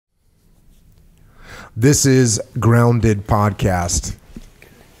This is Grounded Podcast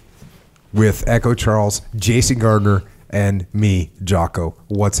with Echo Charles, Jason Gardner, and me, Jocko.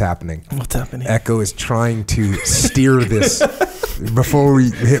 What's happening? What's happening? Echo is trying to steer this before we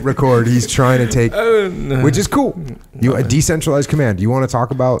hit record. He's trying to take, which is cool. A decentralized command. You want to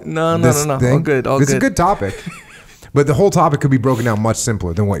talk about No. thing? All good. It's a good topic. But the whole topic could be broken down much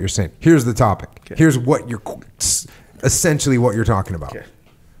simpler than what you're saying. Here's the topic. Okay. Here's what you're essentially what you're talking about. Okay.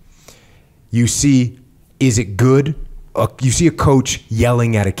 You see, is it good? You see a coach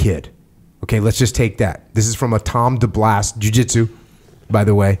yelling at a kid. Okay, let's just take that. This is from a Tom DeBlas Jiu-Jitsu, by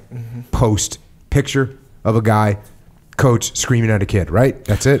the way, post picture of a guy, coach screaming at a kid, right?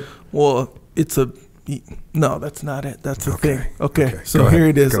 That's it? Well, no, that's not it. That's the thing. Okay. So Go here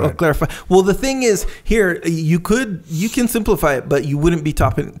ahead. it is. Go I'll ahead. clarify. Well, the thing is here, you can simplify it, but you wouldn't be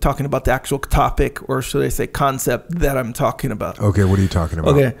talking about the actual topic, or should I say concept that I'm talking about. Okay, what are you talking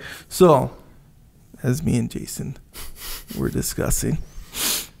about? Okay, so as me and Jason were discussing,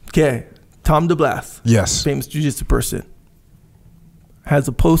 okay, Tom DeBlas, Yes. famous jiu-jitsu person, has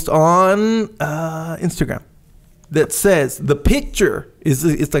a post on Instagram that says the picture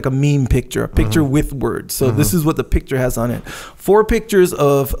it's like a meme picture, a picture with words. So this is what the picture has on it. 4 pictures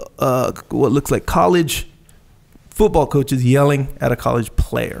of what looks like college football coaches yelling at a college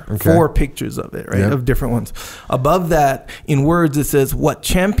player. Okay. 4 pictures of it, right? Yep. Of different ones. Above that, in words, it says, what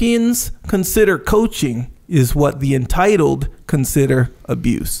champions consider coaching is what the entitled consider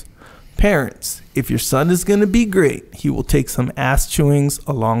abuse. Parents, if your son is going to be great, he will take some ass chewings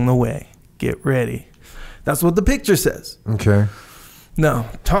along the way. Get ready. That's what the picture says. Okay.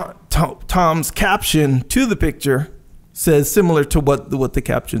 Now, Tom's caption to the picture says similar to what the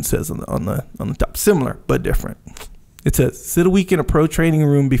caption says on the top. Similar, but different. It says, sit a week in a pro training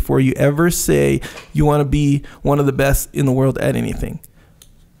room before you ever say you want to be one of the best in the world at anything.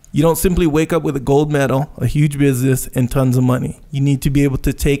 You don't simply wake up with a gold medal, a huge business, and tons of money. You need to be able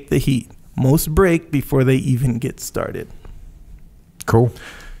to take the heat. Most break before they even get started. Cool.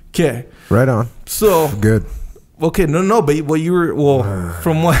 Okay. Right on. So Good. Okay, no, but what you were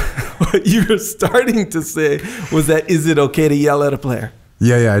from what you were starting to say was that is it okay to yell at a player?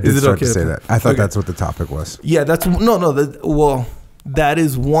 Yeah, I did start okay to say that. I thought that's what the topic was. Yeah, that's that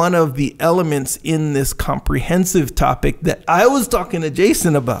is one of the elements in this comprehensive topic that I was talking to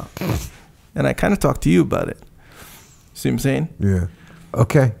Jason about, and I kind of talked to you about it. See what I'm saying? Yeah.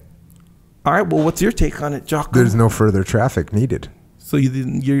 Okay. All right. Well, what's your take on it, Jocko? There's no further traffic needed. So you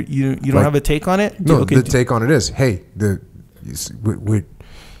don't have a take on it? No, okay. the take on it is, hey,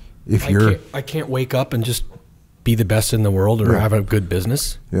 I can't wake up and just be the best in the world or have a good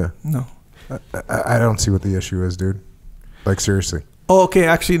business. Yeah. No. I don't see what the issue is, dude. Like, seriously. Oh, okay.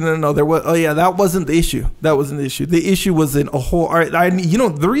 Actually, no. There was. Oh, yeah. That wasn't the issue. That wasn't the issue. The issue was in a whole. All right.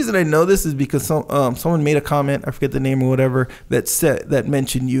 The reason I know this is because someone made a comment. I forget the name or whatever that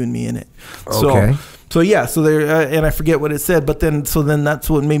mentioned you and me in it. Okay. So yeah. So there, and I forget what it said. But then that's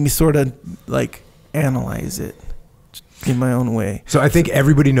what made me sort of like analyze it in my own way. So I think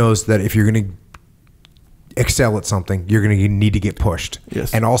everybody knows that if you're going to excel at something, you're going to need to get pushed.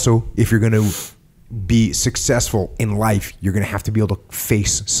 Yes. And also, if you're going to be successful in life, you're going to have to be able to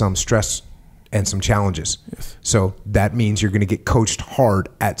face some stress and some challenges. Yes. So that means you're going to get coached hard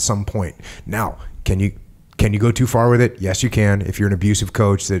at some point. Now, can you go too far with it? Yes, you can. If you're an abusive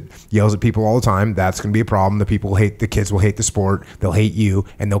coach that yells at people all the time, that's going to be a problem. The kids will hate the sport. They'll hate you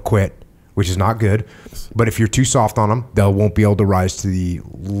and they'll quit, which is not good. But if you're too soft on them, they won't be able to rise to the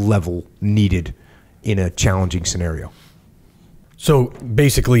level needed in a challenging scenario. So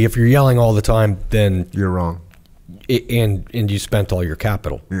basically, if you're yelling all the time, then You're wrong. and you spent all your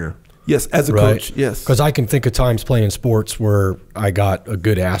capital. Yeah. Yes, as a coach. Yes. Because I can think of times playing sports where I got a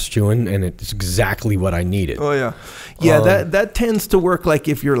good ass chewing, and it's exactly what I needed. Oh yeah, that tends to work like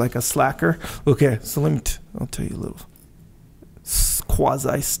if you're like a slacker. Okay, so I'll tell you a little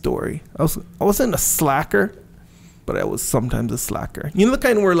quasi story. I wasn't a slacker, but I was sometimes a slacker. You know the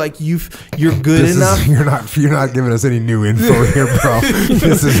kind where like you're good enough. You're not giving us any new info here, bro.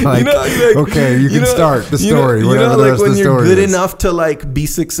 This is like, okay, you can start the story. Whatever the rest of the story is. When you're good enough to like be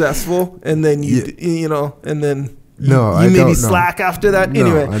successful, and then and then No, you I maybe don't slack after that. No,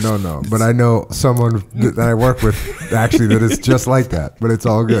 Anyway, I don't know, but I know someone that I work with actually that is just like that. But it's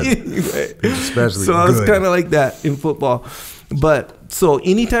all good. Anyway, Especially so I was good. kind of like that in football. But so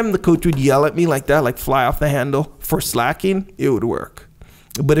anytime the coach would yell at me like that, like fly off the handle for slacking, it would work.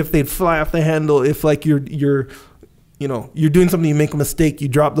 But if they'd fly off the handle, if like you're doing something, you make a mistake, you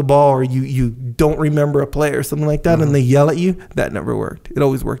drop the ball, or you don't remember a play or something like that, and they yell at you, that never worked. It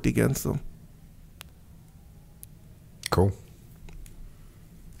always worked against them. Cool.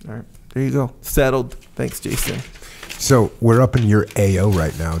 All right. There you go. Settled. Thanks, Jason. So we're up in your AO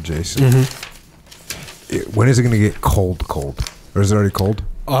right now, Jason. When is it going to get cold? Or is it already cold?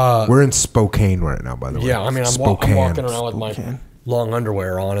 We're in Spokane right now, by the way. Yeah, I mean, I'm walking around with my Spokane. long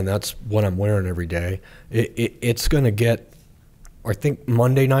underwear on, and that's what I'm wearing every day. It's going to get, I think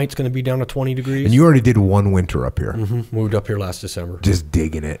Monday night's going to be down to 20 degrees. And you already did one winter up here. Moved up here last December. Just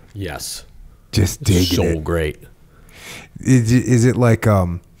digging it. Yes. Just digging it. So great. Is it like,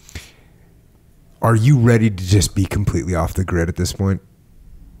 are you ready to just be completely off the grid at this point?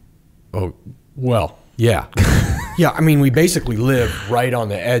 Oh, well, yeah. Yeah, I mean, we basically live right on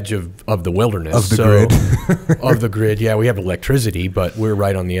the edge of the wilderness. Of the grid. Of the grid, yeah. We have electricity, but we're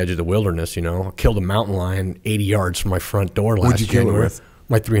right on the edge of the wilderness, you know. I killed a mountain lion 80 yards from my front door last What'd you kill it January. with?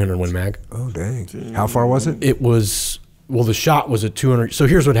 My 300 Win Mag. Oh, dang. How far was it? It was, well, the shot was at 200. So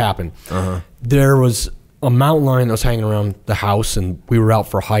here's what happened. There was a mountain lion that was hanging around the house, and we were out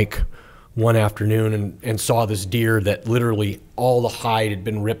for a hike one afternoon and saw this deer that literally all the hide had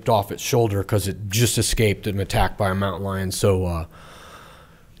been ripped off its shoulder because it just escaped an attack by a mountain lion. So I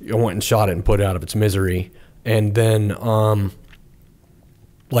went and shot it and put it out of its misery. And then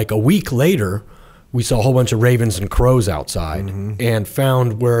like a week later, we saw a whole bunch of ravens and crows outside and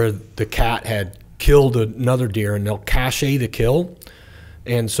found where the cat had killed another deer, and they'll cache the kill.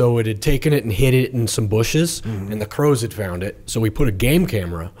 And so it had taken it and hid it in some bushes, and the crows had found it. So we put a game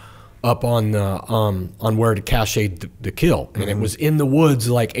camera up on the on where to cache the kill, and it was in the woods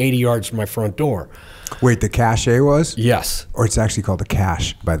like 80 yards from my front door. Wait, the cache was? Yes. Or it's actually called the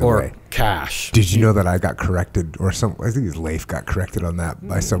cache, by the way. Cache. Did you know that I got corrected, or some? I think it was Leif got corrected on that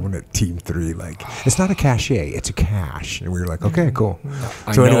by someone at Team 3. Like, it's not a cache, it's a cache. And we were like, okay, cool.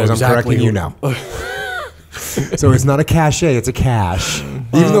 So anyways, I'm correcting you now. So it's not a cache, it's a cache.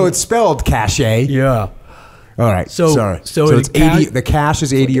 Even though it's spelled cache. Yeah. All right. So sorry. So it's 80. The cache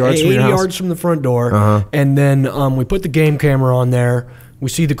is 80 yards from your house. 80 yards from the front door, and then we put the game camera on there. We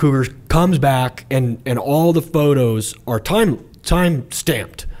see the cougar comes back, and all the photos are time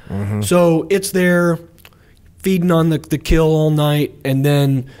stamped. So it's there, feeding on the kill all night, and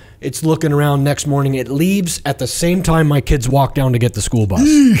then it's looking around next morning. It leaves at the same time my kids walk down to get the school bus.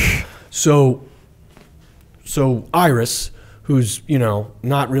 So Iris, who's, you know,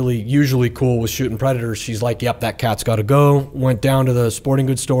 not really usually cool with shooting predators, she's like, yep, that cat's got to go. Went down to the sporting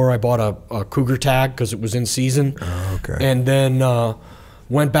goods store. I bought a cougar tag because it was in season. Oh, okay. And then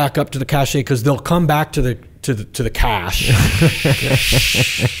went back up to the cache because they'll come back to the cache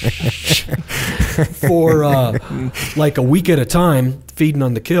for like a week at a time, feeding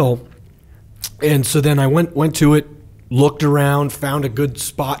on the kill. And so then I went to it, looked around, found a good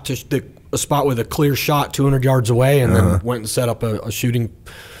spot a spot with a clear shot 200 yards away, and then went and set up a shooting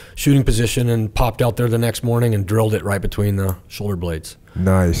position and popped out there the next morning and drilled it right between the shoulder blades.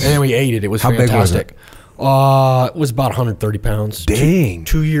 Nice. And then we ate it. It was How fantastic. Big was it? It was about 130 pounds. Dang.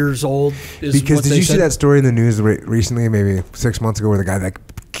 2 years old. Because did you see that story in the news recently, maybe 6 months ago, where the guy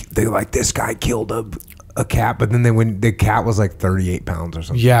this guy killed a cat, but then the cat was like 38 pounds or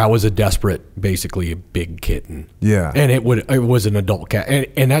something. Yeah, it was basically a big kitten. Yeah. And it was an adult cat,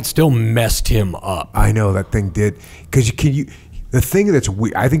 and that still messed him up. I know that thing did, because the thing that's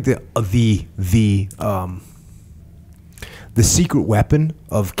weird, I think the secret weapon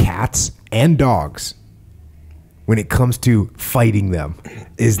of cats and dogs when it comes to fighting them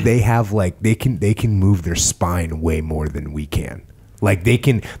is they can move their spine way more than we can. Like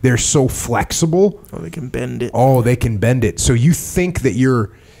they're so flexible. Oh, they can bend it. Oh, they can bend it. So you think that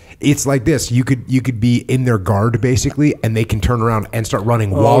it's like this. You could be in their guard basically, and they can turn around and start running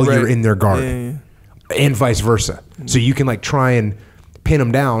while you're in their guard, and vice versa. So you can like try and pin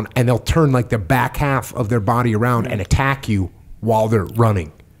them down, and they'll turn like the back half of their body around and attack you while they're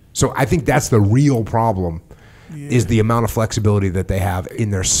running. So I think that's the real problem, is the amount of flexibility that they have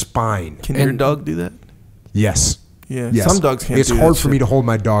in their spine. Can your dog do that? Yes. Yeah, yes. some dogs can't. It's do hard that for me to hold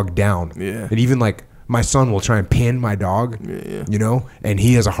my dog down. Yeah, and even like my son will try and pin my dog. Yeah. You know, and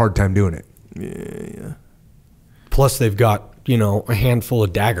he has a hard time doing it. Yeah. Plus, they've got a handful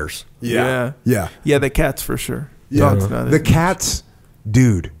of daggers. Yeah. The cats for sure. Yeah, the cats,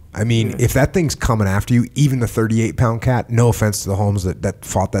 dude. I mean, if that thing's coming after you, even the 38-pound cat, no offense to the Holmes that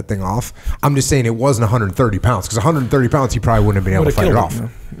fought that thing off. I'm just saying it wasn't 130 pounds, because 130 pounds, he probably wouldn't have been able to fight it off.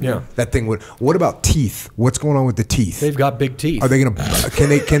 Yeah. That thing would. What about teeth? What's going on with the teeth? They've got big teeth. Are they going to,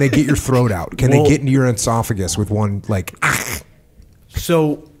 can they get your throat out? Can they get into your esophagus with one, like,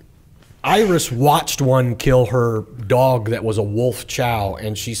 So Iris watched one kill her dog that was a wolf chow,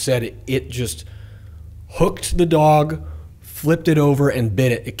 and she said it just hooked the dog, flipped it over, and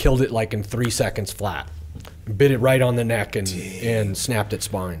bit it. It killed it like in 3 seconds flat. bit it right on the neck and snapped its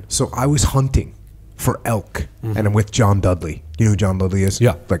spine. So I was hunting for elk, and I'm with John Dudley. You know who John Dudley is?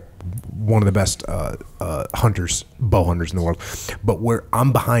 Yeah. Like one of the best hunters, bow hunters in the world. But where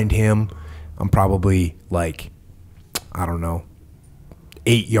I'm behind him, I'm probably like, I don't know,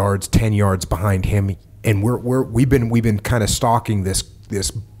 8 yards, 10 yards behind him, and we've been kind of stalking this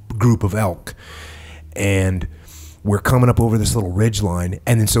group of elk, and we're coming up over this little ridge line,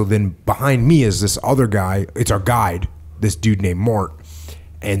 and then behind me is this other guy. It's our guide, this dude named Mort,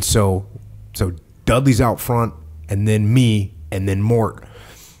 and so Dudley's out front, and then me, and then Mort,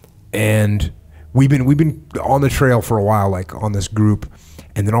 and we've been on the trail for a while, like on this group,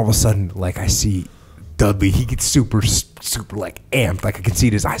 and then all of a sudden, like I see Dudley, he gets super like amped, like I can see it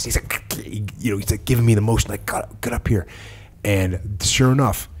in his eyes. He's like, he's like giving me the motion, like get up here, and sure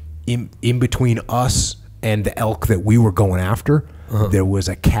enough, in between us and the elk that we were going after, there was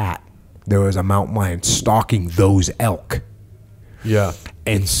a cat, there was a mountain lion stalking those elk. Yeah,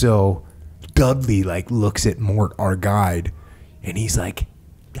 and so Dudley like looks at Mort, our guide, and he's like,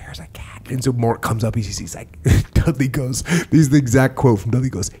 there's a cat. And so Mort comes up, he's like, Dudley goes, this is the exact quote from Dudley,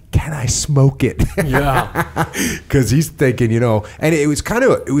 goes, can I smoke it? Yeah. Because he's thinking, and it was kind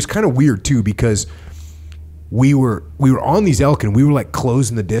of weird too, because we were on these elk and we were like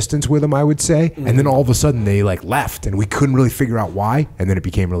closing the distance with them, I would say. And then all of a sudden they like left and we couldn't really figure out why. And then it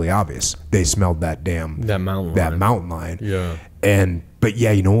became really obvious. They smelled that mountain lion. Yeah. But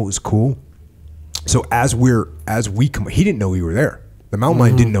yeah, you know what was cool? So as we come, he didn't know we were there. The mountain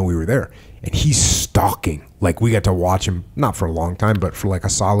lion didn't know we were there, and he's stalking. Like we got to watch him, not for a long time, but for like a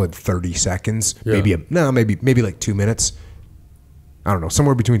solid 30 seconds, maybe like 2 minutes. I don't know,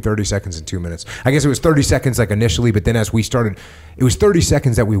 somewhere between 30 seconds and 2 minutes. I guess it was 30 seconds like initially, but then as we started, it was 30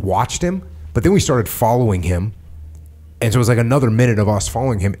 seconds that we watched him, but then we started following him, and so it was like another minute of us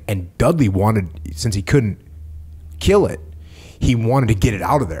following him. And Dudley wanted, since he couldn't kill it, he wanted to get it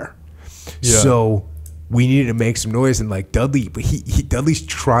out of there. Yeah. So we needed to make some noise, and like Dudley, but Dudley's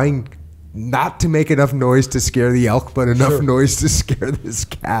trying not to make enough noise to scare the elk, but enough noise to scare this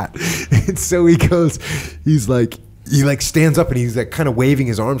cat. And so he stands up and he's like kind of waving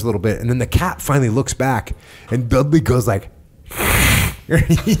his arms a little bit, and then the cat finally looks back, and Dudley goes like,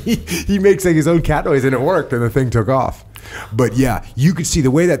 he makes like his own cat noise, and it worked, and the thing took off. But yeah, you could see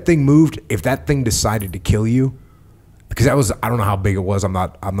the way that thing moved. If that thing decided to kill you, because I don't know how big it was. I'm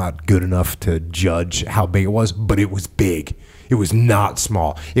not good enough to judge how big it was, but it was big. It was not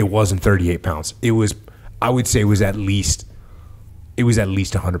small. It wasn't 38 pounds. I would say it was at least 100. It was at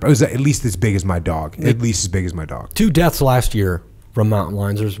least as big as my dog. At least as big as my dog. 2 deaths last year from mountain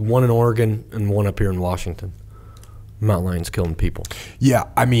lions. There's one in Oregon and one up here in Washington. Mountain lions killing people. Yeah,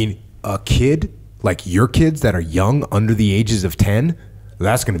 I mean, a kid, like your kids that are young, under the ages of 10,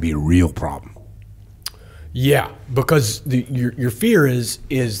 that's going to be a real problem. Yeah, because your fear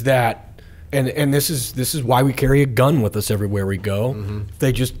is that, and this is why we carry a gun with us everywhere we go.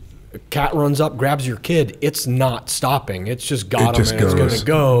 A cat runs up, grabs your kid, it's not stopping. It's just got him, and it's going to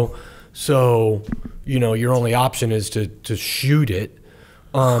go. So, your only option is to shoot it.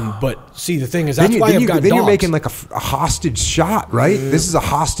 But see, the thing is, that's why I've got dogs. Then you're making like a hostage shot, right? This is a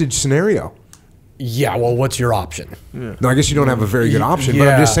hostage scenario. Yeah, well, what's your option? Yeah. No, I guess you don't have a very good option, but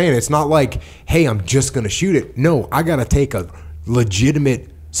I'm just saying, it's not like, hey, I'm just going to shoot it. No, I got to take a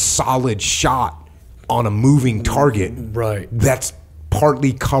legitimate, solid shot on a moving target. Right. That's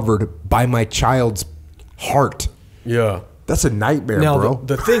partly covered by my child's heart. Yeah. That's a nightmare, now, bro.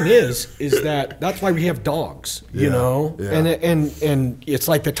 The thing is that's why we have dogs, you know? Yeah. And it's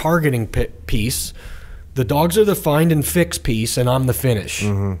like the targeting piece. The dogs are the find and fix piece, and I'm the finish.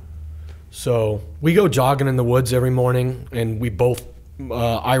 So we go jogging in the woods every morning, and we both,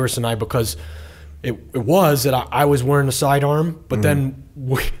 Iris and I, because it was that I was wearing a sidearm, but then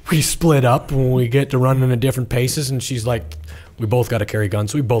we split up when we get to running at different paces, and she's like, we both got to carry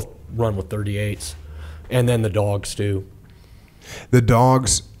guns, so we both run with 38s, and then the dogs too. The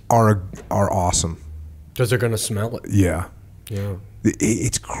dogs are awesome because they're gonna smell it. Yeah. Yeah.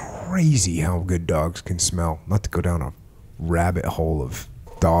 It's crazy how good dogs can smell. Not to go down a rabbit hole of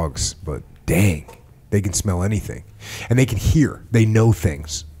dogs, but dang, they can smell anything, and they can hear. They know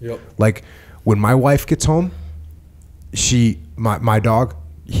things. Yep. Like when my wife gets home, my dog,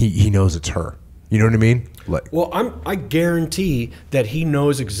 he knows it's her. You know what I mean? Like, well, I guarantee that he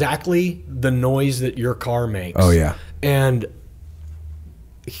knows exactly the noise that your car makes. Oh yeah. And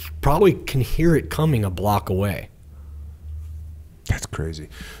he probably can hear it coming a block away. That's crazy.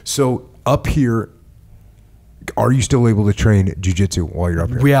 So up here, are you still able to train jiu-jitsu while you're up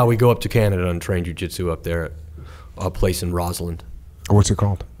here? Yeah, we go up to Canada and train jiu-jitsu up there at a place in Rossland. What's it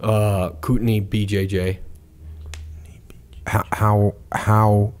called? Kootenai BJJ.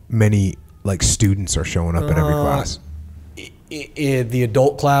 How many like students are showing up at every class? The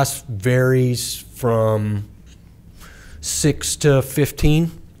adult class varies from 6 to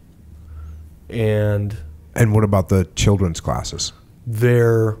 15, and what about the children's classes?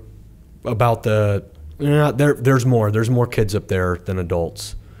 they're about there's more kids up there than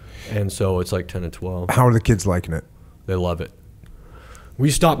adults, and so it's like 10 to 12. How are the kids liking it? They love it. We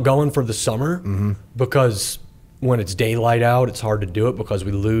stopped going for the summer because when it's daylight out, it's hard to do it because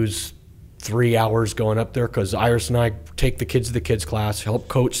we lose 3 hours going up there, because Iris and I take the kids to the kids class, help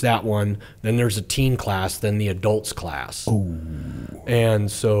coach that one. Then there's a teen class, then the adults class. Ooh. And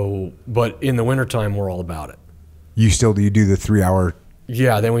so, but in the wintertime, we're all about it. Do you do the 3 hour?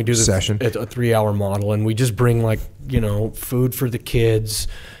 Yeah, then we do the session. It's a 3 hour model, and we just bring like, food for the kids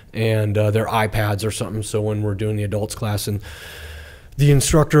and their iPads or something. So when we're doing the adults class, and the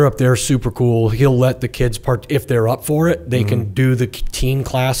instructor up there is super cool. He'll let the kids if they're up for it, they can do the teen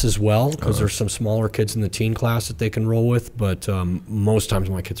class as well, because there's some smaller kids in the teen class that they can roll with. But most times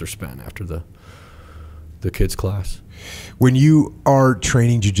my kids are spent after the kids class. When you are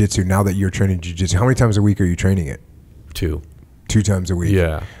training jiu-jitsu, now that you're training jiu-jitsu, how many times a week are you training it? 2. 2 times a week.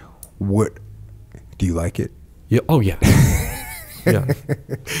 Yeah. What do you like it? Yeah. Oh yeah. Yeah.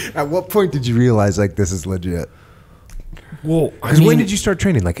 At what point did you realize like this is legit? Well, Because when did you start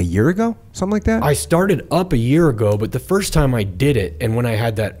training? Like a year ago? Something like that? I started up a year ago, but the first time I did it, and when I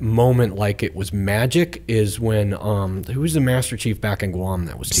had that moment like it was magic, is when who was the Master Chief back in Guam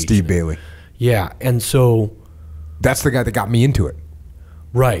that was teaching Steve it? Bailey. Yeah, and so That's the guy that got me into it.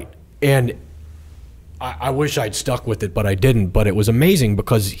 right, and I wish I'd stuck with it, but I didn't. But it was amazing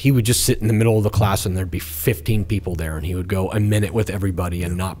because he would just sit in the middle of the class and there'd be 15 people there, and he would go a minute with everybody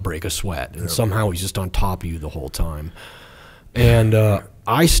and not break a sweat, and somehow he's just on top of you the whole time. And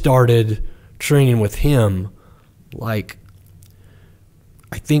I started training with him like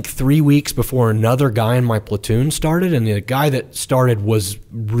I think 3 weeks before another guy in my platoon started, and the guy that started was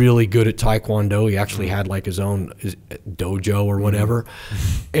really good at Taekwondo. He actually had like his own dojo or whatever.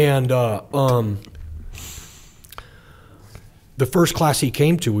 And the first class he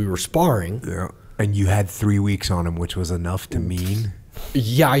came to, we were sparring. Yeah. And you had 3 weeks on him, which was enough to mean?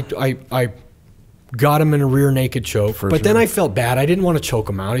 Yeah, I got him in a rear naked choke, but then I felt bad. I didn't want to choke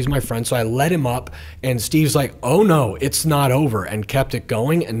him out. He's my friend, so I let him up, and Steve's like, oh no, it's not over, and kept it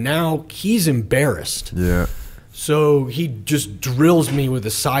going, and now he's embarrassed. Yeah. So he just drills me with a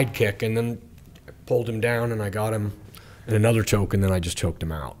side kick, and then I pulled him down, and I got him in another choke, and then I just choked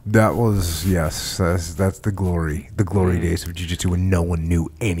him out. That was, yes, that's the glory days of jiu-jitsu when no one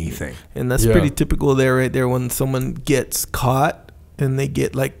knew anything. And that's pretty typical there, right there, when someone gets caught and they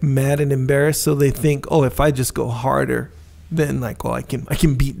get like mad and embarrassed, so they think, oh, if I just go harder, then like, oh, I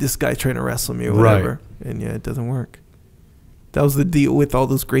can beat this guy trying to wrestle me or whatever. Right. And yeah, it doesn't work. That was the deal with all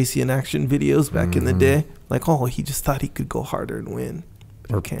those Gracie in action videos back in the day. Like, oh, he just thought he could go harder and win.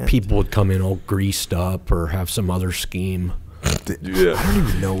 Or people would come in all greased up or have some other scheme. Yeah. I don't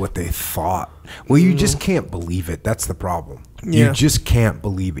even know what they thought. Well, you just can't believe it. That's the problem. Yeah. You just can't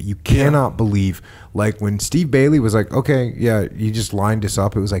believe it. You cannot believe, like when Steve Bailey was like, okay, yeah, he just lined us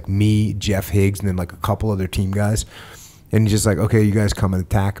up. It was like me, Jeff Higgs, and then like a couple other team guys. And he's just like, okay, you guys come and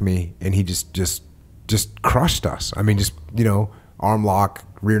attack me. And he just crushed us. I mean, just, arm lock,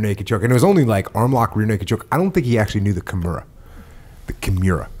 rear naked choke. And it was only like arm lock, rear naked choke. I don't think he actually knew the Kimura.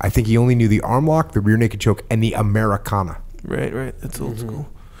 I think he only knew the arm lock, the rear naked choke, and the Americana. Right. That's old school.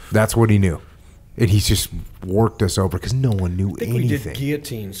 That's what he knew. And he's just worked us over because no one knew anything. We did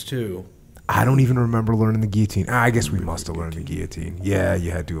guillotines too. I don't even remember learning the guillotine. I guess we must have learned the guillotine. Yeah,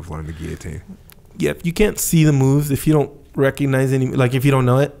 you had to have learned the guillotine. Yeah, if you can't see the moves, if you don't recognize any, like if you don't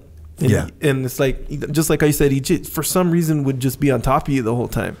know it, and it's like, just like I said, he for some reason would just be on top of you the whole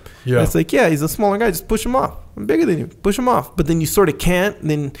time. Yeah. And it's like, yeah, he's a smaller guy, just push him off. I'm bigger than you, push him off. But then you sort of can't, and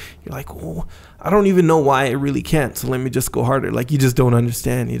then you're like, oh, I don't even know why I really can't, so let me just go harder. Like, you just don't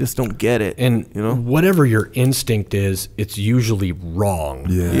understand. You just don't get it. And, whatever your instinct is, it's usually wrong.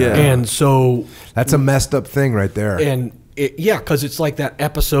 Yeah. And so... That's a messed up thing right there. And, because it's like that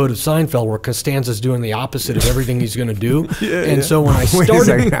episode of Seinfeld where Costanza's doing the opposite of everything he's going to do. So when I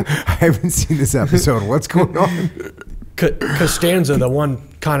started... I haven't seen this episode. What's going on? Costanza, the one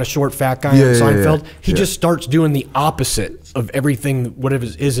kind of short, fat guy on Seinfeld, he just starts doing the opposite of everything, whatever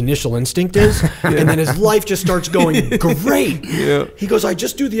his initial instinct is, and then his life just starts going great. Yeah. He goes, I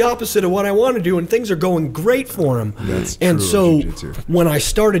just do the opposite of what I want to do, and things are going great for him. That's and true so jiu-jitsu. When I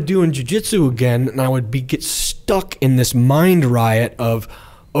started doing jiu-jitsu again, and I would get stuck in this mind riot of,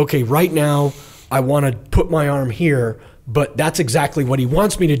 okay, right now I want to put my arm here, but that's exactly what he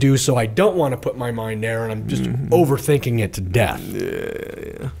wants me to do, so I don't want to put my mind there, and I'm just overthinking it to death.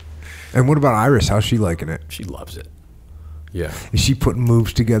 Yeah. And what about Iris? How's she liking it? She loves it. Yeah. Is she putting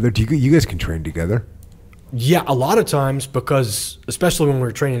moves together? Do you guys can train together? Yeah, a lot of times, because especially when we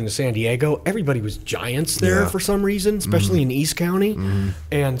were training in San Diego, everybody was giants there for some reason, especially in East County.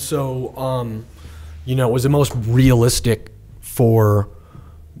 And so, you know, it was the most realistic for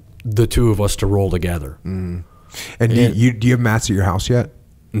the two of us to roll together. And do you have mats at your house yet?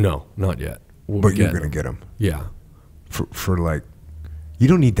 No, not yet. But you're going to get them. Yeah. For like, you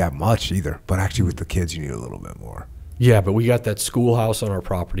don't need that much either, but actually with the kids, you need a little bit more. Yeah, but we got that schoolhouse on our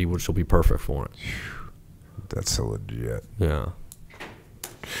property, which will be perfect for it. That's so legit. Yeah.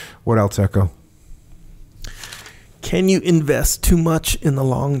 What else, Echo? Can you invest too much in the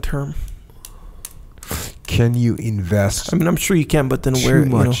long term? Can you invest? I mean, I'm sure you can, but then too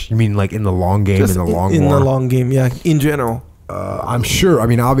much? You mean like in the long game, in the long in war? the long game, yeah. In general, I'm sure. I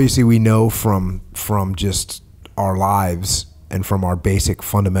mean, obviously, we know from just our lives and from our basic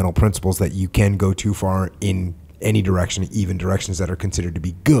fundamental principles that you can go too far in any direction, even directions that are considered to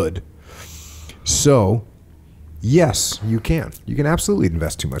be good. So, yes, you can. You can absolutely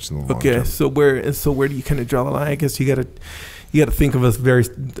invest too much in the long term. Okay, so where do you kind of draw the line? I guess you gotta think of a very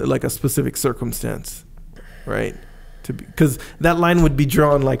like a specific circumstance, right? Because that line would be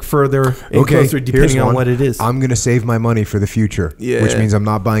drawn like further and closer depending on what it is. I'm going to save my money for the future, which means I'm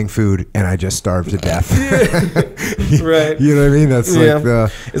not buying food and I just starve to death. Right. You know what I mean? That's like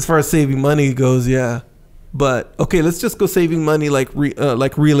the... As far as saving money goes, yeah. But, okay, let's just go saving money like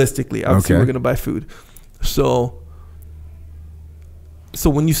realistically. Obviously, we're going to buy food. So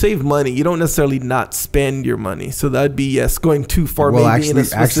when you save money, you don't necessarily not spend your money. So that'd be, going too far. Well, maybe in a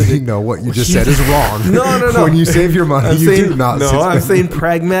specific... actually, no, what you just said is wrong. No. When you save your money, do not spend. No, I'm saying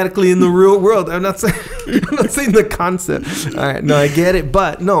pragmatically in the real world. I'm not saying the concept. All right, no, I get it.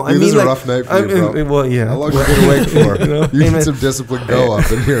 But, no, I mean, this is like... a rough night for you, bro. Well, yeah. How long you been awake for? You need some discipline go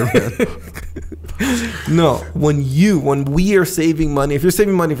up in here, man. No, when we are saving money, if you're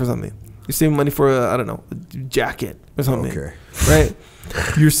saving money for something, you're saving money for a jacket or something, right?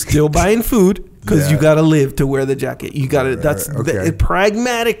 You're still buying food because you got to live to wear the jacket. You got to.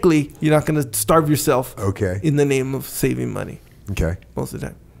 Pragmatically, you're not going to starve yourself. In the name of saving money. Most of the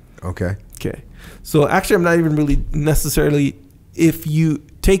time. Okay. So actually, I'm not even really necessarily. If you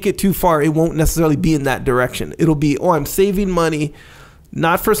take it too far, it won't necessarily be in that direction. It'll be, I'm saving money.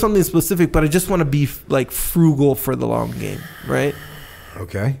 Not for something specific, but I just want to be like frugal for the long game, right?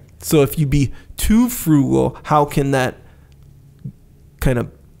 Okay. So if you be too frugal, how can that kind of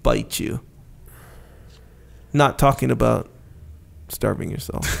bite you? Not talking about starving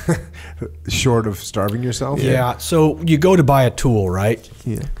yourself. Short of starving yourself? Yeah. So you go to buy a tool, right?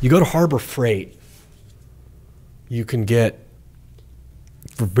 Yeah. You go to Harbor Freight. You can get,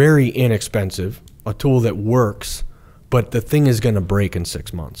 for very inexpensive, a tool that works, but the thing is going to break in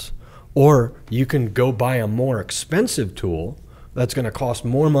 6 months. Or you can go buy a more expensive tool that's going to cost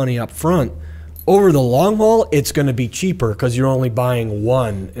more money up front. Over the long haul, it's going to be cheaper because you're only buying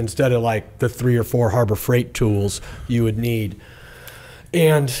one instead of like the 3 or 4 Harbor Freight tools you would need.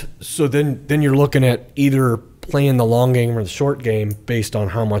 And so then you're looking at either playing the long game or the short game based on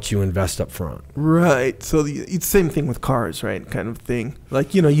how much you invest up front. Right. So it's the same thing with cars, right? Kind of thing.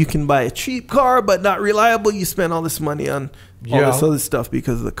 Like, you can buy a cheap car, but not reliable. You spend all this money on all this other stuff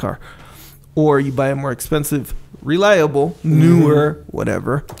because of the car. Or you buy a more expensive, reliable, newer,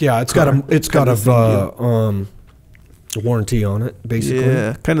 whatever. Yeah, it's got a warranty on it, basically.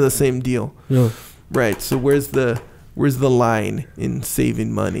 Yeah, kind of the same deal. Yeah. Right. So where's the line in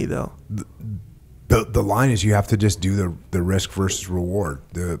saving money, though? The line is you have to just do the risk versus reward,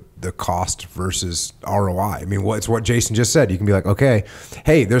 the cost versus ROI. I mean, it's what Jason just said. You can be like, okay,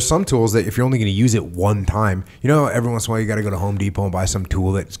 hey, there's some tools that if you're only going to use it one time, every once in a while you got to go to Home Depot and buy some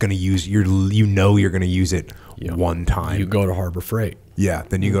tool that's going to use you're going to use it one time. You go to Harbor Freight. Yeah,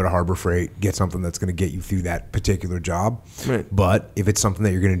 then you go to Harbor Freight, get something that's going to get you through that particular job. Right. But if it's something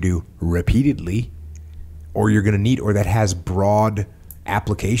that you're going to do repeatedly, or you're going to need, or that has broad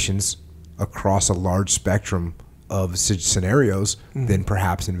applications across a large spectrum of scenarios, then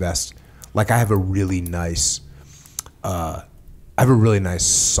perhaps invest. Like I have a really nice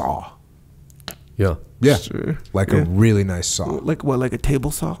saw. Yeah. Yeah. Sure. Like a really nice saw. Like what? Like a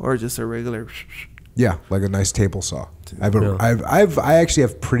table saw or just a regular? Yeah, like a nice table saw. I actually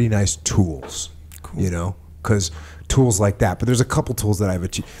have pretty nice tools. Cool. Because tools like that. But there's a couple tools that I've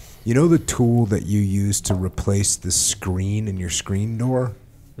achieved. The tool that you use to replace the screen in your screen door?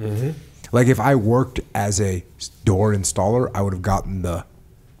 Mm-hmm. Like if I worked as a door installer, I would have gotten the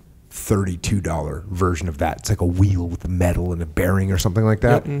 $32 version of that. It's like a wheel with a metal and a bearing or something like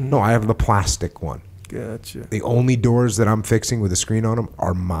that. No, I have the plastic one. Gotcha. The only doors that I'm fixing with a screen on them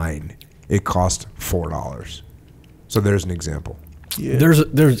are mine. It cost $4. So there's an example. Yeah.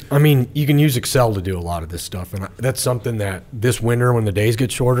 There's. I mean, you can use Excel to do a lot of this stuff, and that's something that this winter, when the days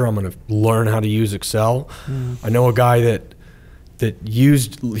get shorter, I'm going to learn how to use Excel. I know a guy that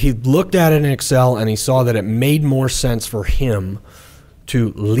he looked at it in Excel and he saw that it made more sense for him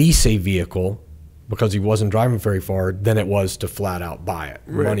to lease a vehicle because he wasn't driving very far than it was to flat out buy it,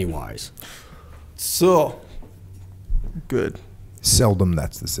 money wise. So good. Seldom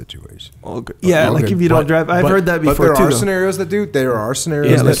that's the situation. All good. Yeah, all like good. if you don't drive. I've heard that before but there too. are though. scenarios that do. There are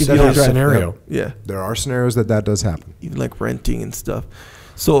scenarios Yeah, like if you don't drive. Scenario. Yeah. There are scenarios that does happen. Even like renting and stuff.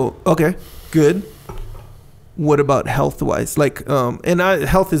 So okay, good. What about health wise? Like,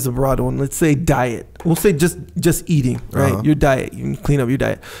 health is a broad one. Let's say diet. We'll say just eating, right? Your diet. You can clean up your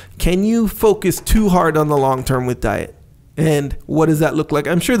diet. Can you focus too hard on the long term with diet? And what does that look like?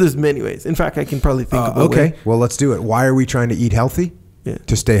 I'm sure there's many ways. In fact, I can probably think of a way. Well, let's do it. Why are we trying to eat healthy? Yeah.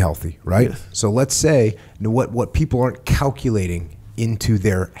 To stay healthy, right? Yes. So let's say what people aren't calculating into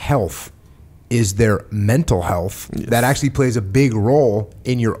their health is their mental health. Yes. That actually plays a big role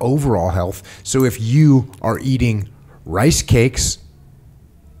in your overall health. So if you are eating rice cakes,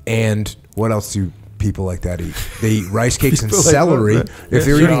 and what else do people like that eat? They eat rice cakes and celery. If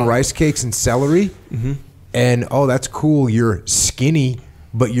they're eating rice cakes and celery, and that's cool, you're skinny,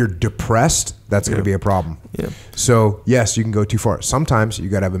 but you're depressed, that's going to be a problem. Yeah. So yes, you can go too far. Sometimes you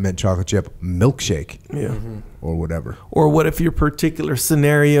got to have a mint chocolate chip milkshake. Yeah. Or whatever. Or what if your particular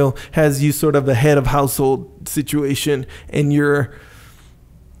scenario has you sort of the head of household situation and your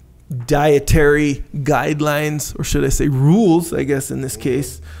dietary guidelines, or should I say rules, I guess in this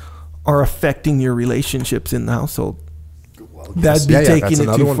case, are affecting your relationships in the household? That'd be taking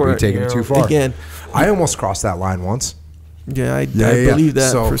it too far. Taking it too far. Again, I almost crossed that line once. Yeah, I believe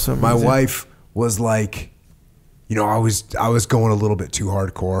that so for some reason. my wife was like, I was going a little bit too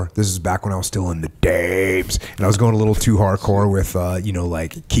hardcore. This is back when I was still in the dames, and I was going a little too hardcore with,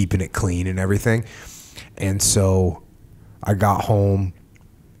 like keeping it clean and everything. And so I got home,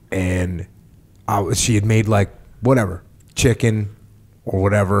 and she had made like whatever, chicken or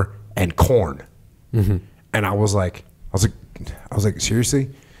whatever, and corn. And I was like, seriously?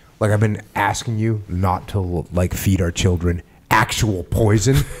 Like, I've been asking you not to like feed our children actual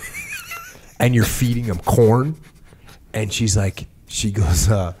poison, and you're feeding them corn. And she goes,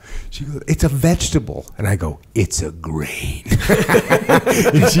 it's a vegetable. And I go, it's a grain.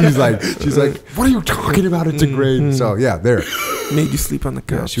 And she's like, what are you talking about? It's a grain. So yeah, there. Made you sleep on the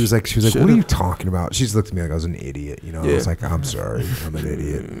couch. Yeah, she was like, what are you talking about? She's looked at me like I was an idiot. I was like, I'm sorry, I'm an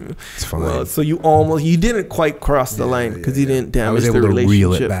idiot. It's fine. Well, so you didn't quite cross the line because you didn't damage the relationship. I was able to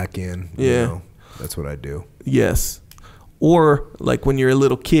reel it back in. Yeah. That's what I do. Yes. Or like when you're a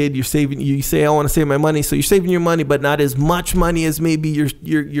little kid, you say, I want to save my money. So you're saving your money, but not as much money as maybe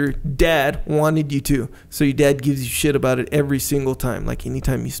your dad wanted you to. So your dad gives you shit about it every single time. Like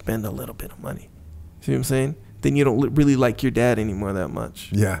anytime you spend a little bit of money. See what I'm saying? Then you don't really like your dad anymore that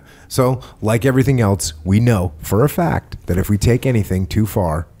much. Yeah. So like everything else, we know for a fact that if we take anything too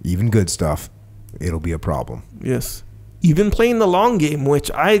far, even good stuff, it'll be a problem. Yes. Even playing the long game,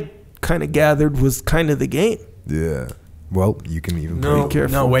 which I kind of gathered was kind of the game. Yeah. Well, you can even be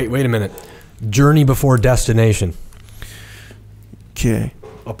careful. No, wait a minute. Journey before destination. Okay.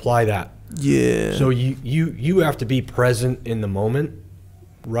 Apply that. Yeah. So you have to be present in the moment,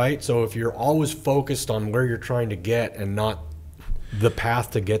 right? So if you're always focused on where you're trying to get and not the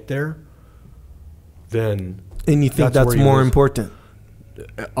path to get there, then and you think that's more important.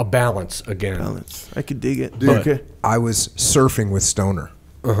 A balance again. Balance. I could dig it. Dude, okay. I was surfing with Stoner.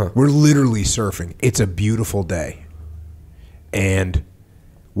 We're literally surfing. It's a beautiful day. And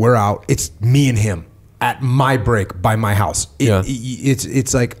we're out. It's me and him at my break by my house.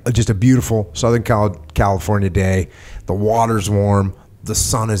 It's like just a beautiful Southern California day. The water's warm. The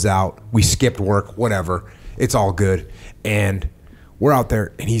sun is out. We skipped work, whatever. It's all good. And we're out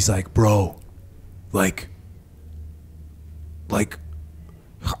there, and he's like, bro, like,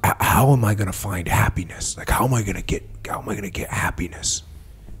 how am I gonna find happiness? Like, how am I gonna get happiness?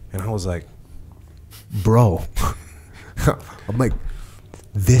 And I was like, bro. I'm like,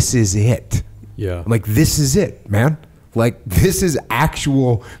 this is it. Yeah. I'm like, this is it, man. Like, this is it.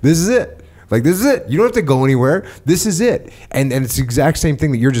 Like, this is it. You don't have to go anywhere. This is it. And it's the exact same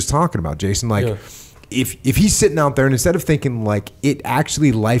thing that you're just talking about, Jason. Like, if he's sitting out there and instead of thinking like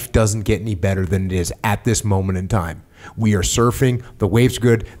life doesn't get any better than it is at this moment in time. We are surfing, the wave's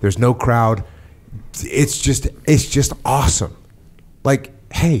good, there's no crowd. It's just awesome. Like,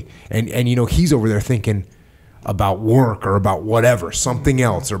 hey, and you know, he's over there thinking about work or about whatever, something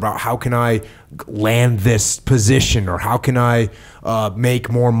else, or about how can I land this position, or how can I make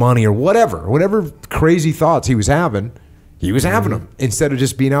more money, or whatever crazy thoughts he was having them, instead of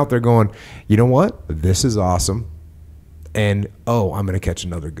just being out there going, you know what, this is awesome, and I'm going to catch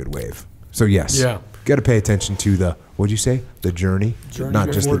another good wave. So yes, got to pay attention to the, what'd you say, the journey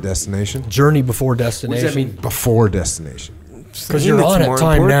not just the destination. Journey before destination. What does that mean, before destination? Because you're on it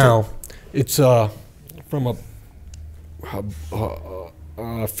time now. It's from a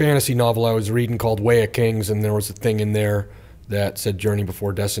fantasy novel I was reading called Way of Kings, and there was a thing in there that said journey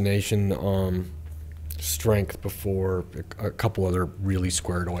before destination, strength before a couple other really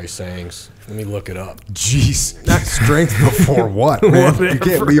squared away sayings. Let me look it up. Jeez, strength before what, man? You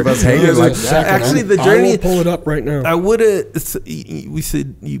can't leave us hanging like that. Actually, the journey. I will pull it up right now. I would have. We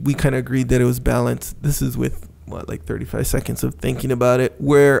said we kind of agreed that it was balanced. This is with like 35 seconds of thinking about it,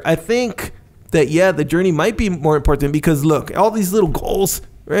 where I think that the journey might be more important, because look, all these little goals,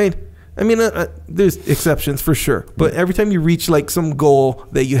 right? I mean, there's exceptions for sure, but every time you reach like some goal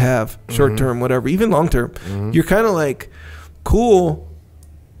that you have, short term, whatever, even long term, you're kind of like, cool.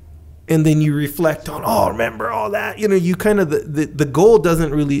 And then you reflect on, remember all that, you know, you kind of, the goal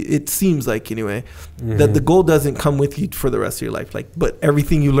doesn't really, it seems like anyway, that the goal doesn't come with you for the rest of your life. Like, but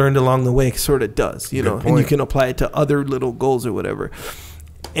everything you learned along the way sort of does, you know, and you can apply it to other little goals or whatever.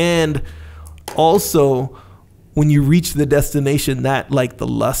 And also, when you reach the destination, that like the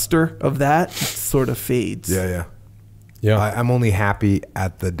luster of that sort of fades. Yeah. I'm only happy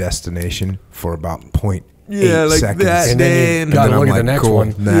at the destination for about 0.8 like seconds. That, and then you gotta look at the next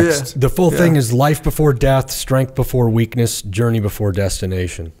one. Next. The full thing is life before death, strength before weakness, journey before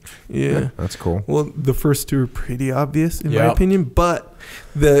destination. Yeah, that's cool. Well, the first two are pretty obvious in my opinion, but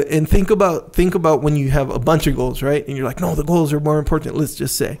think about when you have a bunch of goals, right? And you're like, no, the goals are more important. Let's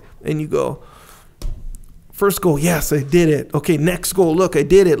just say, and you go, first goal, yes, I did it. Okay, next goal, look, I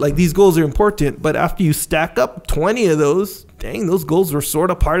did it. Like, these goals are important, but after you stack up 20 of those, dang, those goals were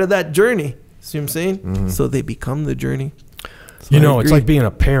sort of part of that journey. See what I'm saying? So they become the journey. So you know, it's like being a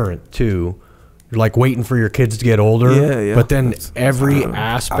parent too. You're like waiting for your kids to get older, but then every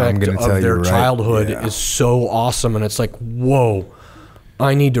aspect of their childhood is so awesome, and it's like, whoa,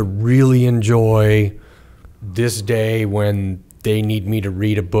 I need to really enjoy this day when they need me to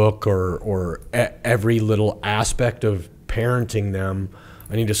read a book, or every little aspect of parenting them.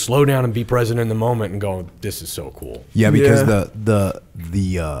 I need to slow down and be present in the moment and go, this is so cool. Yeah, because the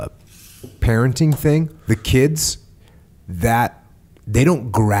parenting thing, the kids, that they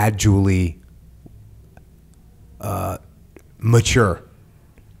don't gradually mature.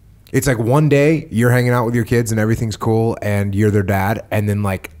 It's like one day you're hanging out with your kids and everything's cool and you're their dad, and then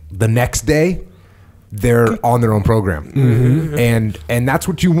like the next day they're on their own program. And that's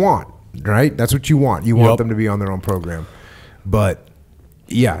what you want, right? That's what you want. You want them to be on their own program. But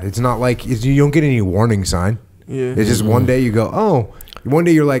yeah, it's not like you don't get any warning sign. It's just one day you go, one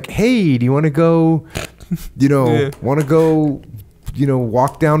day you're like, hey, do you want to go,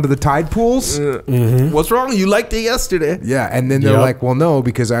 walk down to the tide pools? What's wrong? You liked it yesterday. Yeah, and then they're like, well, no,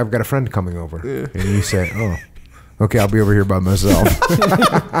 because I've got a friend coming over. And you say, okay, I'll be over here by myself.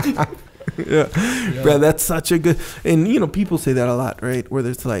 Bro, that's such a good, and people say that a lot, right? Where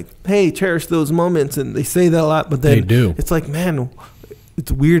it's like, hey, cherish those moments, and they say that a lot, but then they do. It's like, man,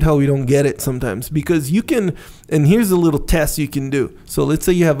 it's weird how we don't get it sometimes, because you can, and here's a little test you can do. So let's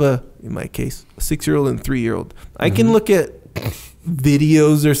say you have in my case, a 6-year-old and 3-year-old. I can look at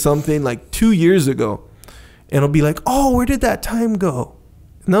videos or something like 2 years ago, and I'll be like, oh, where did that time go?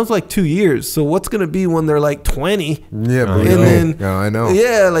 And that was like 2 years. So what's going to be when they're like 20? Yeah, I know.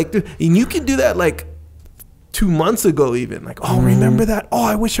 Yeah, like, and you can do that like 2 months ago even. Like, remember that? Oh,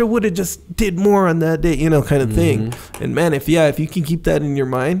 I wish I would have just did more on that day, kind of thing. And man, if you can keep that in your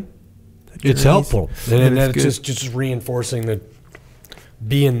mind, it's helpful. And it's just reinforcing that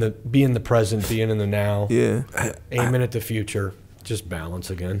be in the present, being in the now. Yeah. Aiming at the future. Just balance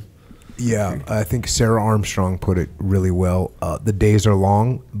again. Yeah, I think Sarah Armstrong put it really well. The days are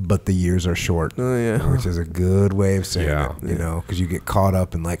long, but the years are short. Oh, yeah. Which is a good way of saying it, because you get caught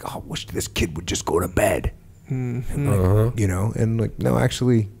up in like, I wish this kid would just go to bed. And like, and like, no,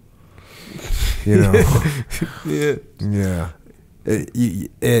 actually, Yeah.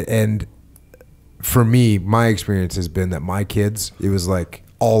 And for me, my experience has been that my kids, it was like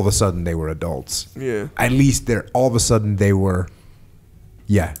all of a sudden they were adults. Yeah. At least all of a sudden they were,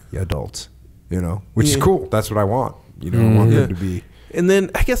 adults, which is cool. That's what I want. I want them to be. And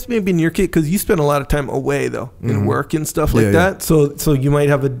then I guess maybe in your kid, because you spend a lot of time away though, in work and stuff like that. So you might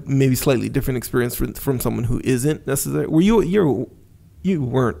have a maybe slightly different experience from someone who isn't necessarily. you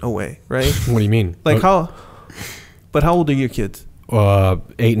weren't away, right? What do you mean? Like how? But how old are your kids? 8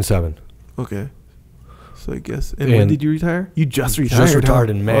 and 7. Okay. So I guess. And when did you retire? You just retired. Just retired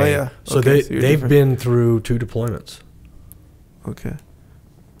in May. Oh yeah. So okay, they've been through 2 deployments. Okay.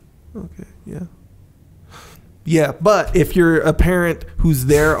 Okay. Yeah. Yeah, but if you're a parent who's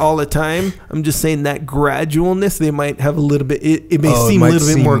there all the time, I'm just saying that gradualness, they might have a little bit. It may seem a little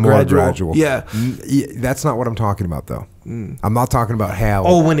bit more gradual. Yeah. That's not what I'm talking about, though. I'm not talking about how.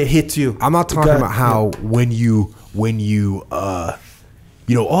 Oh, when it hits you. I'm not talking about how when you I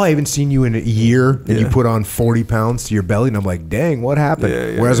haven't seen you in a year, and you put on 40 pounds to your belly, and I'm like, dang, what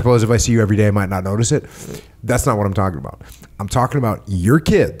happened? Whereas opposed, if I see you every day, I might not notice it. That's not what I'm talking about. I'm talking about your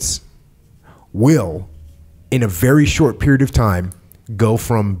kids will, in a very short period of time, go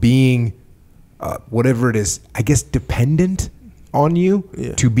from being whatever it is, I guess, dependent on you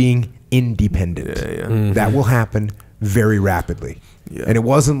to being independent. That will happen very rapidly. And it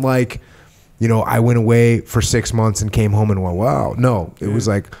wasn't like, I went away for 6 months and came home and went, wow. No, it was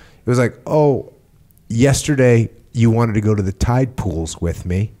like, oh, yesterday you wanted to go to the tide pools with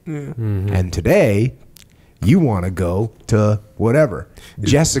me, and today you want to go to whatever,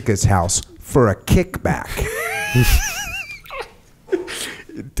 Jessica's house for a kickback.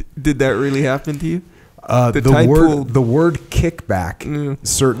 Did that really happen to you? The word kickback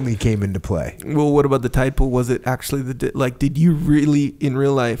certainly came into play. Well, what about the tide pool? Was it actually did you really in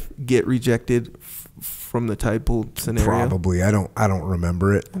real life get rejected from the tide pool scenario? Probably. I don't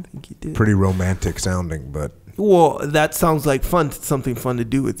remember it. I think you did. Pretty romantic sounding, but well, that sounds like fun. Something fun to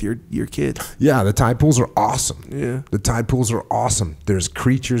do with your kids. Yeah, the tide pools are awesome. Yeah, the tide pools are awesome. There's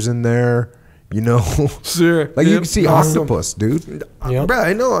creatures in there. Sure. Like you can see octopus, dude. Bro,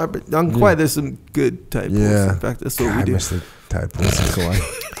 I know. I'm quiet. There's some good tide pools. In fact, that's what we do. I miss the tide pools in Kauai.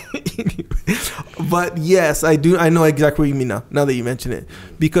 But yes, I do. I know exactly what you mean now that you mention it,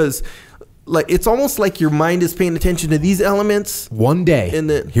 because it's almost like your mind is paying attention to these elements. One day,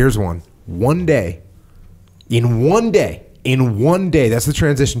 here's one. One day, in one day, that's the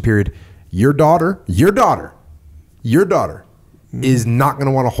transition period. Your daughter is not going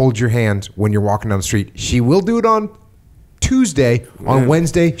to want to hold your hand when you're walking down the street. She will do it on Tuesday. On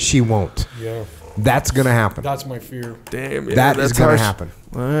Wednesday, she won't. Yeah. That's going to happen. That's my fear. Damn. Yeah, that is going to happen.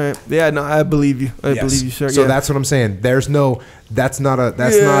 All right. Yeah, no, I believe you. I believe you, sir. So that's what I'm saying. That's a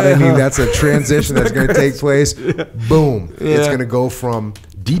transition that's going to take place. Boom. Yeah. It's going to go from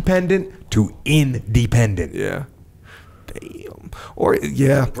dependent to independent. Yeah. Damn. Or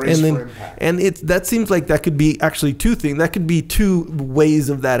that seems like that could be actually two things. That could be two ways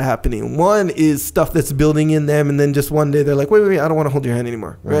of that happening. One is stuff that's building in them, and then just one day they're like, wait, I don't want to hold your hand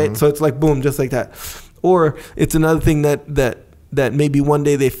anymore, right? So it's like boom, just like that. Or it's another thing that maybe one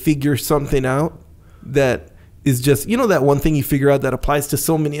day they figure something out that is just that one thing you figure out that applies to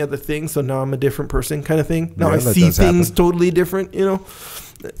so many other things. So now I'm a different person, kind of thing. Now I see things totally different.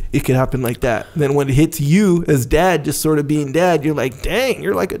 It could happen like that. Then when it hits you as dad, just sort of being dad, you're like, dang,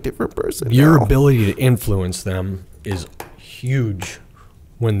 you're like a different person. Your ability to influence them is huge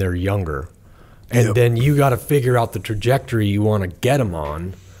when they're younger. And then you got to figure out the trajectory you want to get them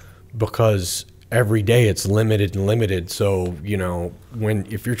on, because every day it's limited. So,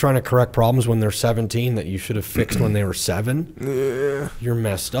 if you're trying to correct problems when they're 17 that you should have fixed when they were 7, you're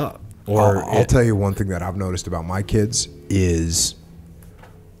messed up. Or I'll tell you one thing that I've noticed about my kids is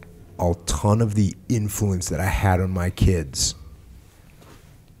a ton of the influence that I had on my kids,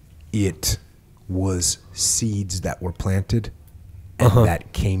 it was seeds that were planted and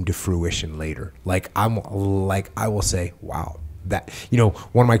that came to fruition later. I will say, wow, that,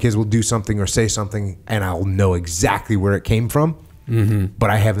 one of my kids will do something or say something and I'll know exactly where it came from, but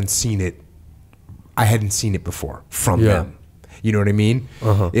I hadn't seen it before from them. You know what I mean?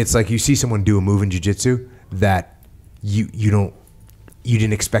 It's like you see someone do a move in jiu-jitsu that you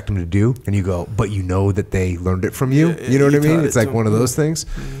didn't expect them to do, and you go, but that they learned it from you. You know what I mean? It's like one of those things.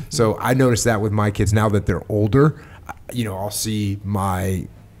 So I noticed that with my kids now that they're older. I'll see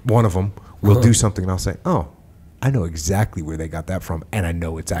one of them will do something, and I'll say, oh, I know exactly where they got that from, and I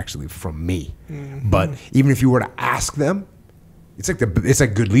know it's actually from me. But even if you were to ask them, it's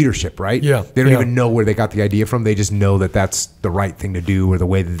like good leadership, right? Yeah. They don't even know where they got the idea from. They just know that that's the right thing to do or the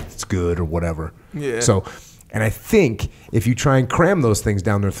way that it's good or whatever. Yeah. So. And I think if you try and cram those things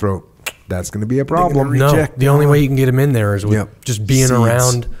down their throat, that's going to be a problem. No, the only way you can get them in there is with just being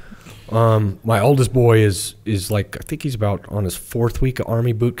around. My oldest boy is like, I think he's about on his 4th week of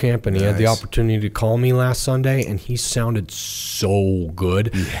Army boot camp, and he had the opportunity to call me last Sunday, and he sounded so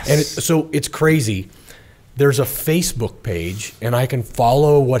good. Yes. And so it's crazy. There's a Facebook page, and I can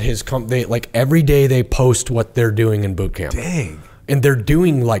follow what his every day they post what they're doing in boot camp. Dang. And they're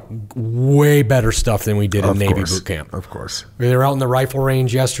doing like way better stuff than we did in Navy boot camp. Of course. They were out in the rifle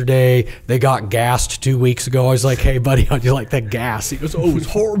range yesterday. They got gassed 2 weeks ago. I was like, hey, buddy, how'd you like that gas? He goes, oh, it was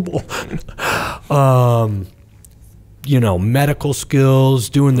horrible. You know, medical skills,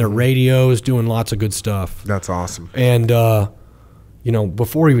 doing their radios, doing lots of good stuff. That's awesome. And, you know,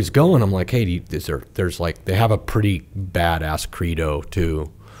 before he was going, I'm like, hey, there's like, they have a pretty badass credo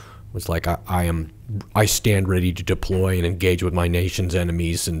too. It was like, I stand ready to deploy and engage with my nation's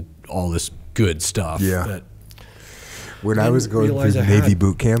enemies and all this good stuff. Yeah. When I was going through Navy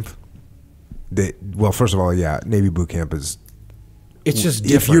boot camp, well, first of all, yeah, Navy boot camp is. It's just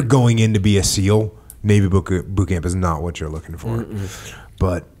different. If you're going in to be a SEAL, Navy boot camp is not what you're looking for.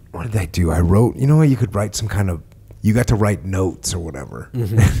 But what did I do? I wrote. You know what? You could write some kind of. You got to write notes or whatever.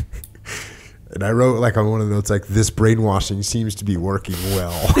 And I wrote like on one of the notes like, this brainwashing seems to be working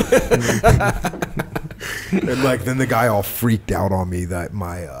well. And like then the guy all freaked out on me that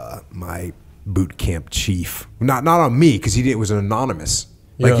my boot camp chief, not on me because it was an anonymous.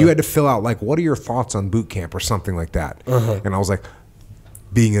 Like you had to fill out like, what are your thoughts on boot camp or something like that. And I was like,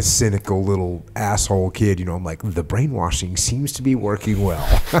 being a cynical little asshole kid, you know, I'm like, the brainwashing seems to be working well.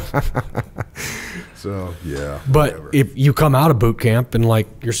 So, yeah. But whatever. If you come out of boot camp and, like,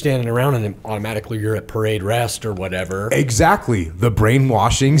 you're standing around and then automatically you're at parade rest or whatever. Exactly. The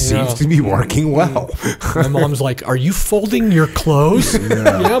brainwashing seems to be working well. My mom's like, are you folding your clothes?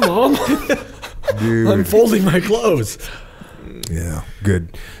 Yeah, Mom. Dude. I'm folding my clothes. Yeah,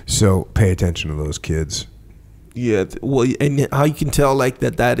 good. So pay attention to those kids. Yeah, well, and how you can tell like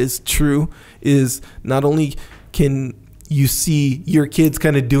that is true is not only can you see your kids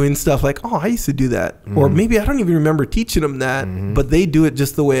kind of doing stuff like, oh, I used to do that, or maybe I don't even remember teaching them that, but they do it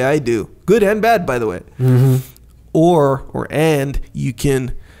just the way I do, good and bad, by the way. And you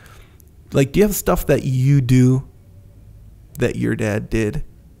can, like, do you have stuff that you do that your dad did?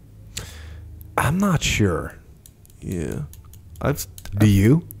 I'm not sure. Yeah, do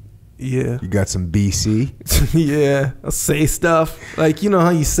you? Yeah. You got some BC? Yeah. I'll say stuff. Like, you know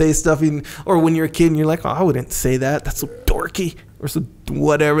how you say stuff, or when you're a kid and you're like, oh, I wouldn't say that. That's so dorky. Or so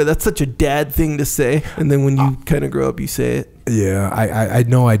whatever. That's such a dad thing to say. And then when you kind of grow up, you say it. Yeah. I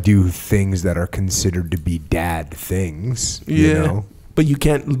know I do things that are considered to be dad things. Yeah. You know? But you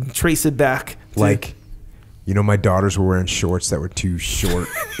can't trace it back. Like, you know, my daughters were wearing shorts that were too short,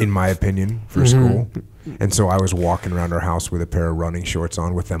 in my opinion, for school. And so I was walking around our house with a pair of running shorts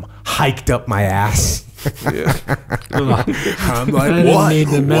on with them hiked up my ass. Yeah. I'm like, what?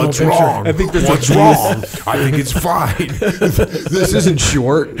 What's wrong? I think that's what's wrong? I think it's fine. This isn't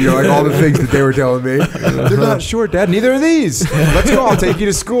short. You know, like all the things that they were telling me. They're not short, Dad. Neither are these. Let's go. I'll take you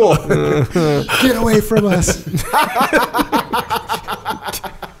to school. Get away from us.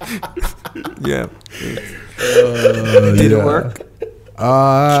 Yeah. Did it work?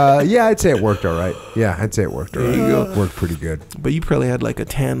 Yeah, I'd say it worked all right. Yeah, I'd say it worked all right. There you go. Worked pretty good. But you probably had like a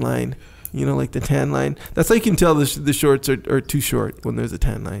tan line. You know, like the tan line. That's how you can tell the shorts are too short when there's a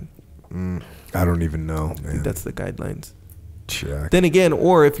tan line. I don't even know, I man. think that's the guidelines. Check. Then again,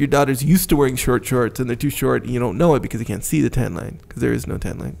 or if your daughter's used to wearing short shorts and they're too short, you don't know it because you can't see the tan line because there is no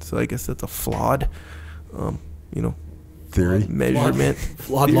tan line. So I guess that's a flawed, theory. Measurement.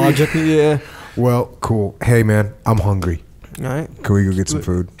 Flawed logic. Yeah. Well, cool. Hey, man, I'm hungry. All right. Can we go get some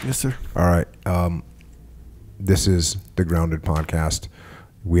food? Yes, sir. All right. This is the Grounded Podcast.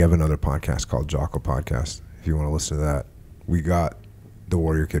 We have another podcast called Jocko Podcast. If you want to listen to that, we got the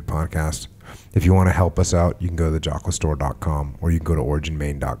Warrior Kid Podcast. If you want to help us out, you can go to thejockostore.com or you can go to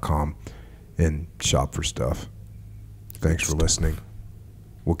originmain.com and shop for stuff. Thanks for listening.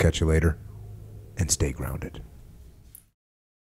 We'll catch you later and stay grounded.